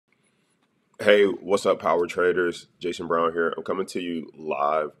Hey, what's up, power traders? Jason Brown here. I'm coming to you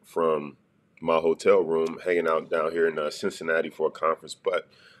live from my hotel room, hanging out down here in Cincinnati for a conference. But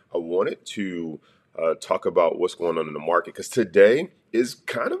I wanted to talk about what's going on in the market because today is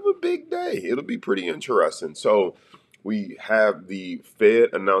kind of a big day. It'll be pretty interesting. So we have the Fed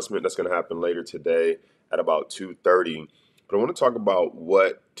announcement that's going to happen later today at about 2:30. But I want to talk about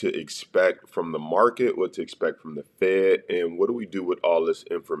what to expect from the market, what to expect from the Fed, and what do we do with all this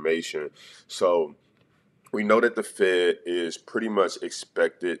information. So we know that the Fed is pretty much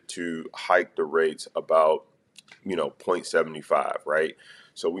expected to hike the rates about, 0.75, right?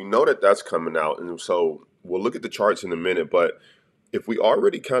 So we know that that's coming out. And so we'll look at the charts in a minute, but if we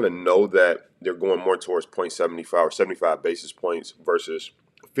already kind of know that they're going more towards 0.75 or 75 basis points versus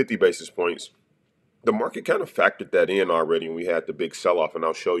 50 basis points, the market kind of factored that in already, and we had the big sell-off, and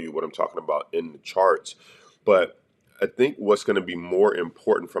I'll show you what I'm talking about in the charts. But I think what's going to be more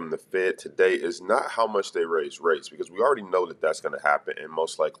important from the Fed today is not how much they raise rates, because we already know that that's going to happen, and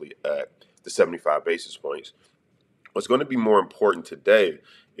most likely at the 75 basis points. What's going to be more important today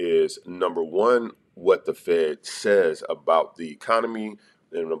is, number one, what the Fed says about the economy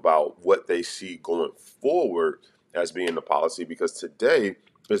and about what they see going forward as being the policy, because today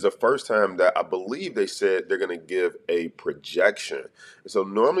is the first time that I believe they said they're going to give a projection. And so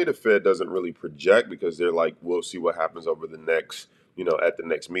normally the Fed doesn't really project because they're like, we'll see what happens over the next, at the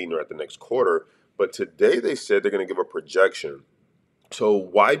next meeting or at the next quarter. But today they said they're going to give a projection. So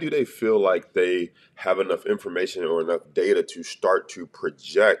why do they feel like they have enough information or enough data to start to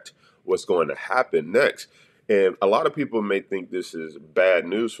project what's going to happen next? And a lot of people may think this is bad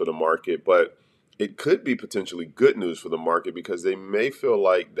news for the market, but it could be potentially good news for the market because they may feel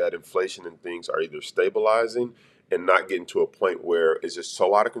like that inflation and things are either stabilizing and not getting to a point where it's just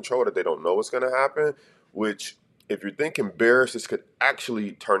so out of control that they don't know what's going to happen, which if you're thinking bearish, this could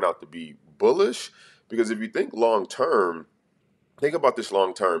actually turn out to be bullish, because if you think long term, think about this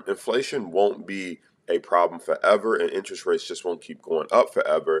long term. Inflation won't be a problem forever, and interest rates just won't keep going up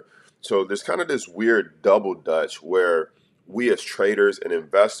forever. So there's kind of this weird double dutch where we as traders and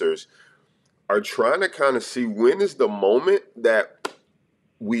investors are trying to kind of see when is the moment that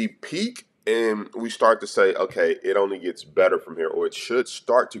we peak and we start to say, okay, it only gets better from here, or it should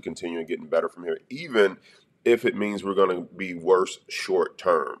start to continue getting better from here, even if it means we're going to be worse short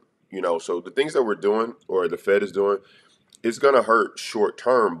term. So the things that we're doing or the Fed is doing, it's going to hurt short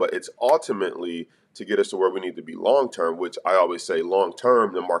term, but it's ultimately to get us to where we need to be long term, which I always say long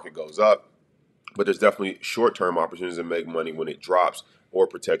term, the market goes up, but there's definitely short term opportunities to make money when it drops or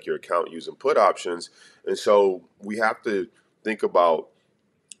protect your account using put options. And so we have to think about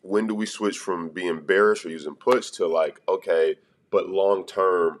when do we switch from being bearish or using puts to like, okay, but long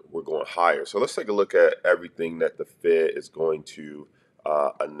term, we're going higher. So let's take a look at everything that the Fed is going to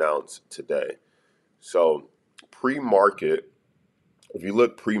announce today. So pre-market, if you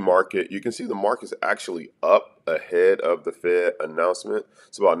look pre-market, you can see the market's actually up ahead of the Fed announcement.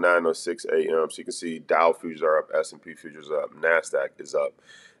 It's about 9:06 a.m. So you can see Dow futures are up, S&P futures are up, NASDAQ is up.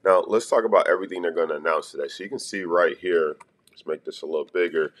 Now let's talk about everything they're going to announce today. So you can see right here, let's make this a little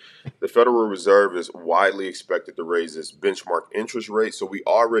bigger. The Federal Reserve is widely expected to raise its benchmark interest rate. So we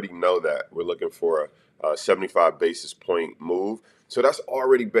already know that. We're looking for a 75 basis point move. So that's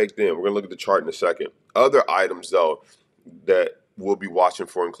already baked in. We're going to look at the chart in a second. Other items, though, that we'll be watching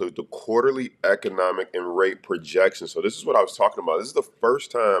for include the quarterly economic and rate projections. So this is what I was talking about. This is the first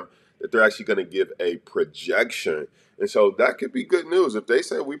time that they're actually going to give a projection. And so that could be good news. If they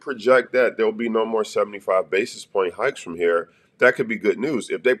say we project that there'll be no more 75 basis point hikes from here, that could be good news.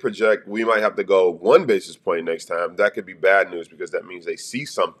 If they project we might have to go 1 basis point next time, that could be bad news, because that means they see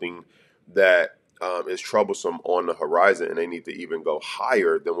something that is troublesome on the horizon and they need to even go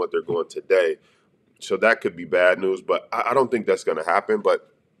higher than what they're going today. So that could be bad news, but I don't think that's going to happen.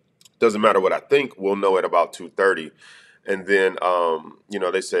 But doesn't matter what I think. We'll know at about 2:30. And then,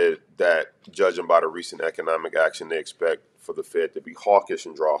 they said that judging by the recent economic action, they expect for the Fed to be hawkish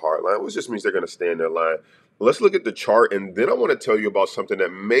and draw a hard line, which just means they're going to stay in their line. Let's look at the chart, and then I want to tell you about something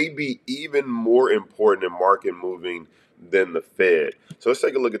that may be even more important in market moving than the Fed. So let's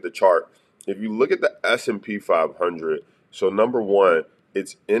take a look at the chart. If you look at the S&P 500, so number one,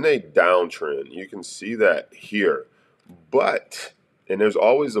 it's in a downtrend. You can see that here. But, and there's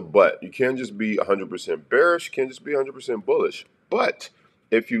always a but, you can't just be 100% bearish, you can't just be 100% bullish. But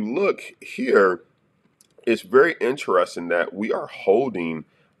if you look here, it's very interesting that we are holding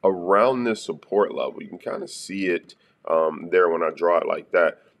around this support level. You can kind of see it there when I draw it like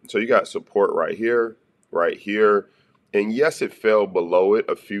that. So you got support right here, right here. And yes, it fell below it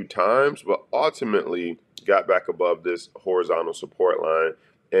a few times, but ultimately got back above this horizontal support line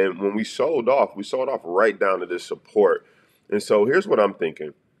And when we sold off right down to this support. And so here's what I'm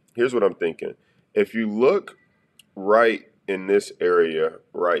thinking. If you look right in this area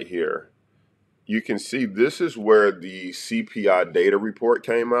right here, you can see this is where the CPI data report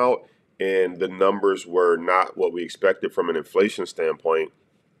came out, and the numbers were not what we expected from an inflation standpoint.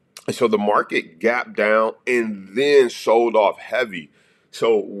 And so the market gapped down and then sold off heavy.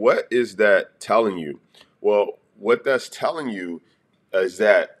 So what is that telling you? Well, what that's telling you is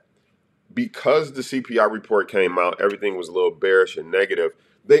that because the CPI report came out, everything was a little bearish and negative.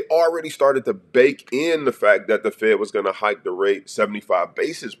 They already started to bake in the fact that the Fed was going to hike the rate 75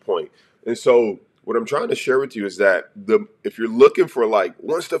 basis point. And so what I'm trying to share with you is that if you're looking for like,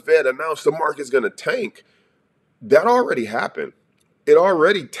 once the Fed announced the market's going to tank, that already happened. It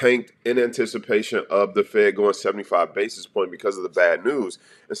already tanked in anticipation of the Fed going 75 basis point because of the bad news.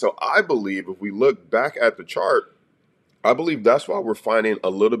 And so I believe if we look back at the chart, I believe that's why we're finding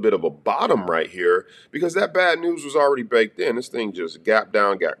a little bit of a bottom right here, because that bad news was already baked in. This thing just gapped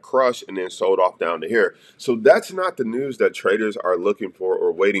down, got crushed, and then sold off down to here. So that's not the news that traders are looking for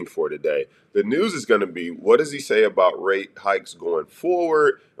or waiting for today. The news is going to be, what does he say about rate hikes going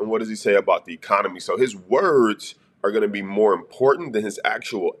forward, and what does he say about the economy? So his words are going to be more important than his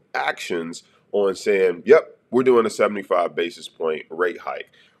actual actions on saying, yep, we're doing a 75 basis point rate hike.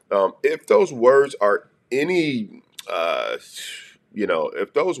 If those words are any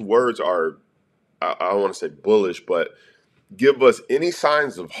if those words are, I don't want to say bullish, but give us any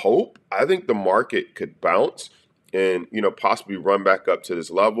signs of hope, I think the market could bounce and, possibly run back up to this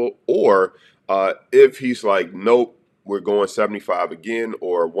level. Or if he's like, nope, we're going 75 again,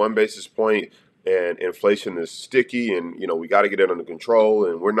 or 1 basis point and inflation is sticky and, we got to get it under control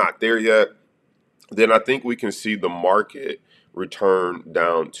and we're not there yet, then I think we can see the market return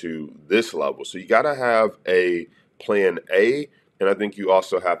down to this level. So you got to have a plan A, and I think you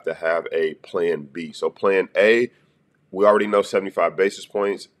also have to have a plan B. So plan A, we already know 75 basis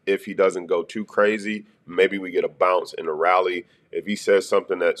points. If he doesn't go too crazy, maybe we get a bounce in a rally. If he says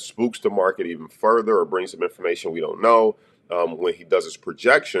something that spooks the market even further or brings some information we don't know, when he does his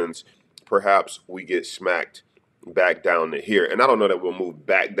projections, perhaps we get smacked back down to here. And I don't know that we'll move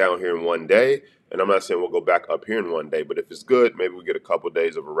back down here in one day. And I'm not saying we'll go back up here in one day, but if it's good, maybe we get a couple of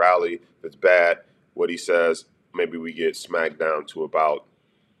days of a rally. If it's bad, what he says, maybe we get smacked down to about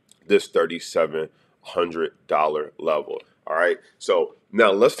this $3,700 level. All right. So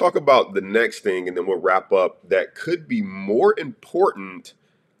now let's talk about the next thing, and then we'll wrap up. That could be more important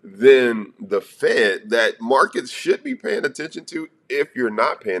than the Fed, that markets should be paying attention to if you're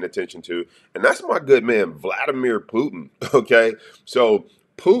not paying attention to. And that's my good man, Vladimir Putin. Okay. So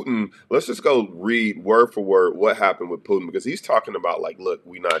Putin, let's just go read word for word what happened with Putin, because he's talking about like, look,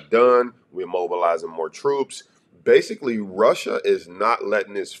 we're not done. We're mobilizing more troops. Basically, Russia is not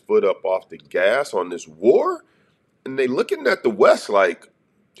letting his foot up off the gas on this war. And they looking at the West like,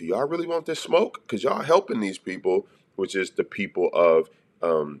 do y'all really want this smoke? Because y'all helping these people, which is the people of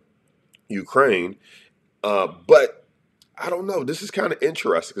Ukraine. But I don't know. This is kind of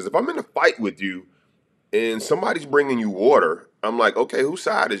interesting, because if I'm in a fight with you and somebody's bringing you water, I'm like, okay, whose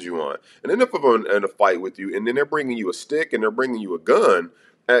side is you on? And then if I'm in a fight with you and then they're bringing you a stick and they're bringing you a gun,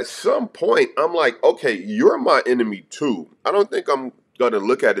 at some point, I'm like, okay, you're my enemy too. I don't think I'm going to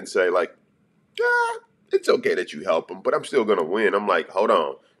look at it and say like, yeah, it's okay that you help them, but I'm still going to win. I'm like, hold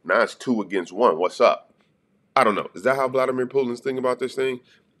on. Now it's 2 against 1. What's up? I don't know. Is that how Vladimir Putin's thinking about this thing?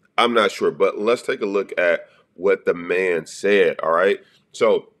 I'm not sure, but let's take a look at what the man said, all right?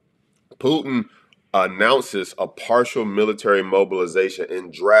 So Putin announces a partial military mobilization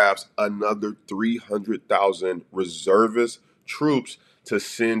and drafts another 300,000 reservist troops to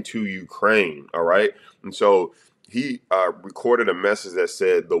send to Ukraine, all right? And so he recorded a message that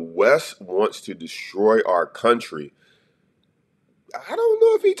said, the West wants to destroy our country. I don't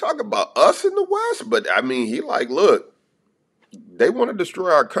know if he talking about us in the West, but I mean, he like, look, they want to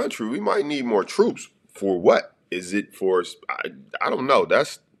destroy our country. We might need more troops. For what? Is it for, I don't know.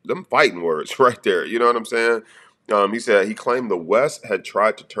 That's them fighting words right there. You know what I'm saying? He said he claimed the West had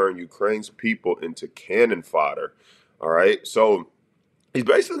tried to turn Ukraine's people into cannon fodder. All right. So he's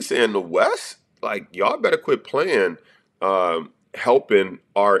basically saying the West, like, y'all better quit playing, helping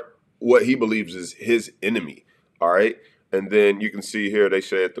what he believes is his enemy. All right. And then you can see here, they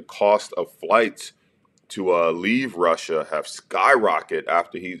said the cost of flights to leave Russia have skyrocketed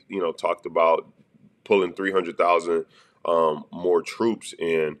after he, talked about pulling 300,000 more troops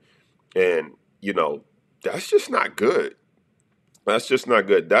in. And, that's just not good. That's just not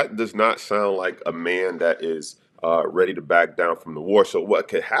good. That does not sound like a man that is ready to back down from the war. So what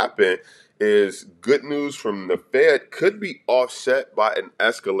could happen is good news from the Fed could be offset by an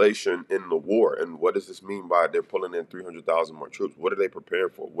escalation in the war. And what does this mean by they're pulling in 300,000 more troops? What are they preparing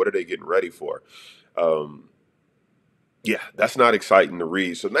for? What are they getting ready for? Yeah, that's not exciting to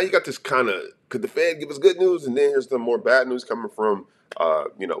read. So now you got this kind of, could the Fed give us good news? And then here's the more bad news coming from,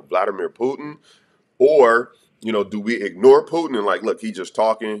 Vladimir Putin. Or, do we ignore Putin and like, look, he just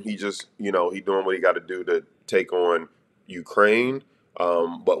talking. He just, he doing what he got to do to take on Ukraine.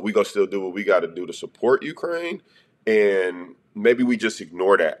 But we gonna still do what we got to do to support Ukraine. And maybe we just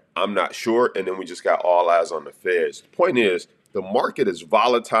ignore that. I'm not sure. And then we just got all eyes on the Feds. The point is, the market is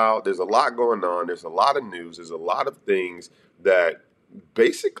volatile. There's a lot going on. There's a lot of news. There's a lot of things that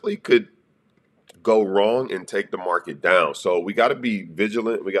basically could go wrong and take the market down. So we got to be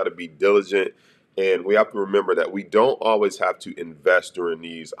vigilant. We got to be diligent. And we have to remember that we don't always have to invest during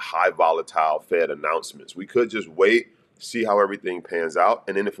these high volatile Fed announcements. We could just wait, see how everything pans out.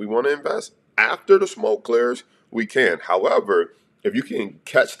 And then if we want to invest after the smoke clears, we can. However, if you can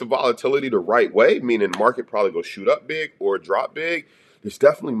catch the volatility the right way, meaning the market probably go shoot up big or drop big, there's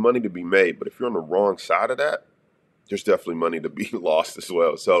definitely money to be made. But if you're on the wrong side of that, there's definitely money to be lost as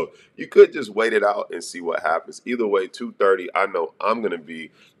well. So you could just wait it out and see what happens. Either way, 2:30, I know I'm going to be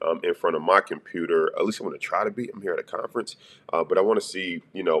in front of my computer. At least I'm going to try to be. I'm here at a conference. But I want to see,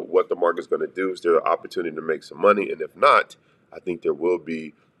 what the market's going to do. Is there an opportunity to make some money? And if not, I think there will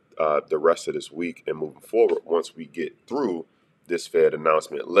be the rest of this week and moving forward once we get through this Fed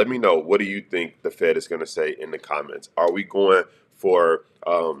announcement. Let me know, what do you think the Fed is going to say in the comments? Are we going for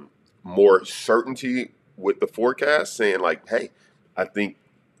more certainty with the forecast, saying like, hey,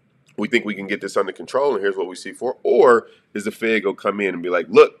 we think we can get this under control and here's what we see for? Or is the Fed going to come in and be like,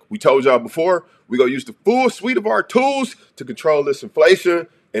 look, we told y'all before, we're going to use the full suite of our tools to control this inflation,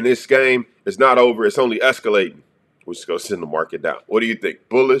 and this game is not over, it's only escalating, which is going to send the market down. What do you think?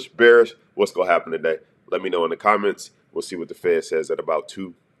 Bullish, bearish? What's going to happen today? Let me know in the comments. We'll see what the Fed says at about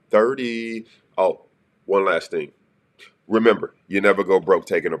 2:30. Oh, one last thing. Remember, you never go broke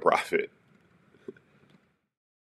taking a profit.